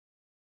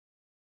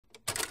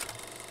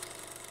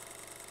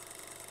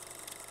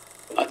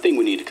I think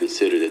we need to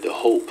consider that the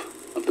hope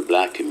of the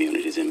black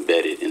community is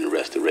embedded in the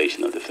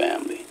restoration of the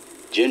family.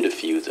 Gender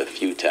feuds are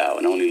futile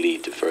and only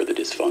lead to further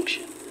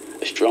dysfunction.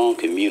 A strong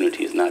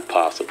community is not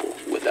possible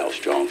without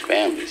strong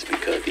families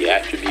because the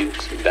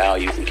attributes,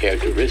 values, and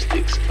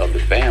characteristics of the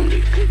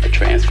family are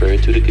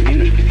transferred to the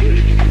community.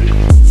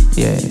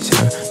 Yes,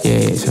 yes,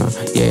 yes,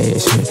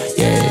 yes,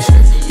 yes,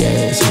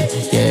 yes,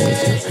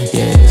 yes,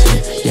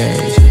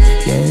 yes,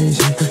 yes,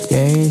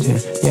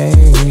 yes, yes.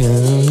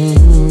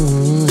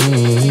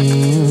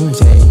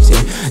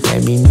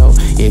 Let me know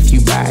if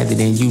you buy it,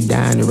 then you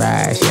down to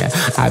rise. Yeah,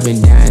 I've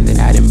been dying and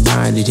I done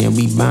bondage and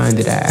we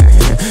bonded.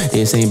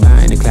 This ain't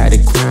buying the cloud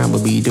of crime,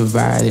 will be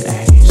divided.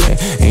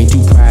 Ain't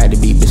too proud to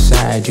be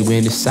beside you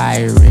in the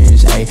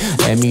sirens.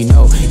 Let me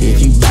know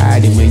if you buy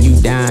it when you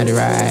down to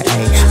ride.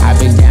 I've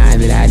been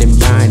dying and I done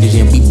bondage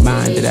and we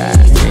bonded.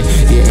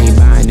 This ain't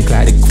buying the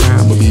cloud of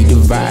crime, will be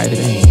divided.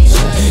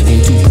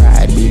 Ain't too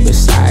proud to be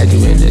beside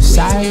you in the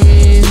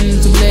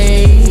sirens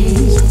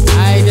blaze.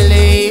 I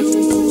delay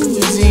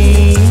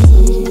losing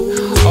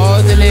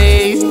all the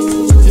late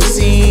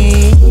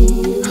see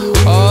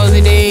all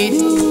the days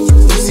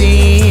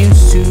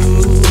seems to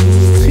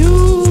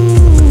fuel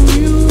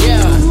you.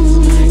 Yeah,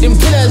 them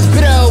killers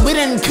bitter, we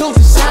done killed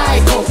the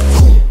cycle.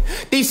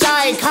 The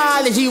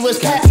psychology was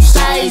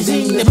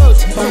capsizing the boat.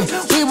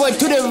 We were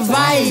too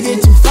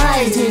divided to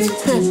fight it.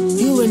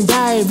 You and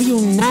I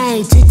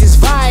reunited. This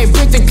vibe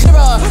break the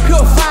clearer,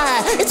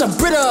 purify. It's a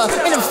Brita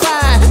in a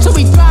fire, so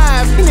we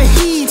thrive in the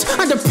heat,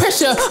 under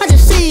pressure, under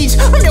siege.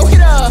 I'm your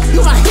hitter,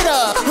 you my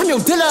hitter. I'm your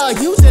dealer,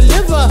 you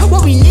deliver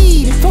what we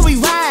need. Before we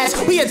rise,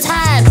 we are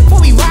tired. Before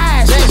we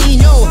rise, let me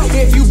know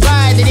if you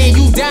buy it, then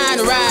you down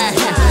to ride.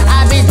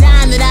 I've been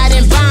down that I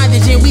done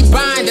bondage and we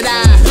bonded.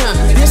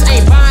 This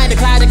ain't buying the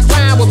cloud of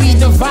crime, will be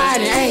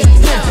divided.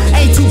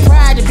 Ain't too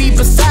proud to be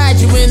beside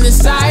you in the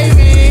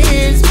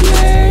sirens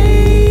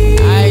play.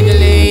 I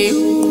delay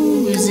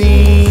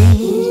losing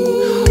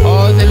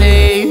all the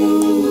late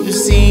you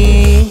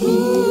see,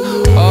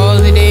 all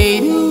the day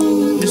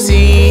you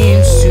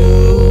seems to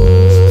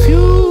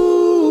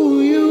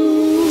fuel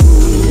you.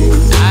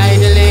 I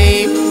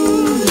delay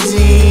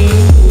losing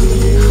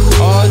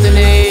all the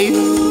late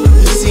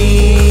you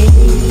see,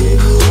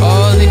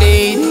 all the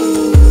day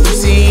you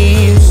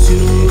seems to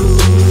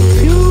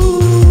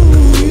fuel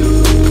you.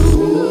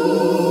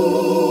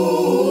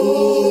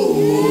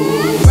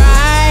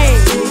 Right,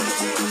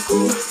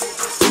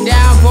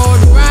 down for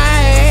the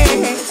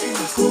ride.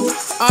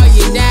 Are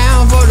you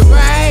down for the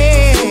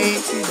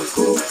ride?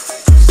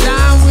 'Cause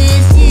I'm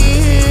with you.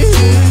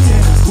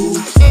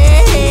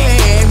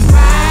 Yeah,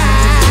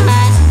 ride.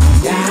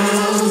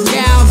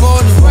 Down for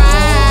the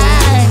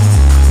ride.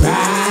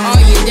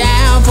 Are you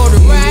down for the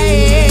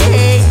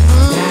ride?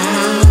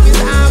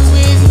 'Cause I'm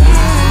with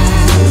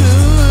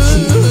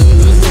you.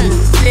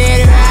 Let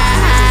it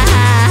ride.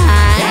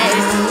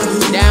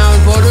 Down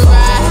for the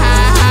ride.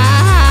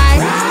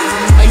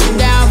 Are you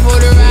down for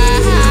the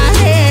ride?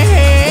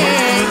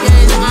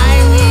 'Cause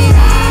I'm with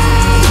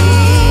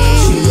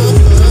you.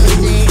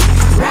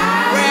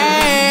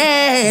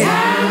 Ride.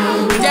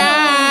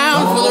 Down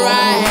for the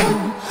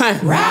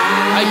ride.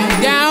 Are you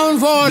down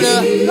for the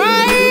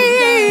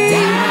ride?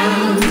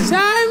 'Cause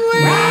I'm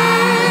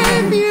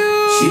with you.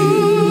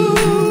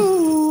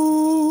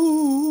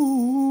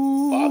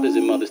 Fathers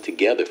and mothers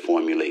together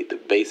formulate the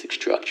basic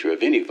structure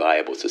of any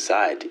viable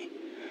society.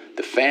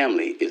 The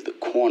family is the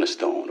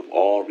cornerstone of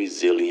all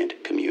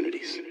resilient communities.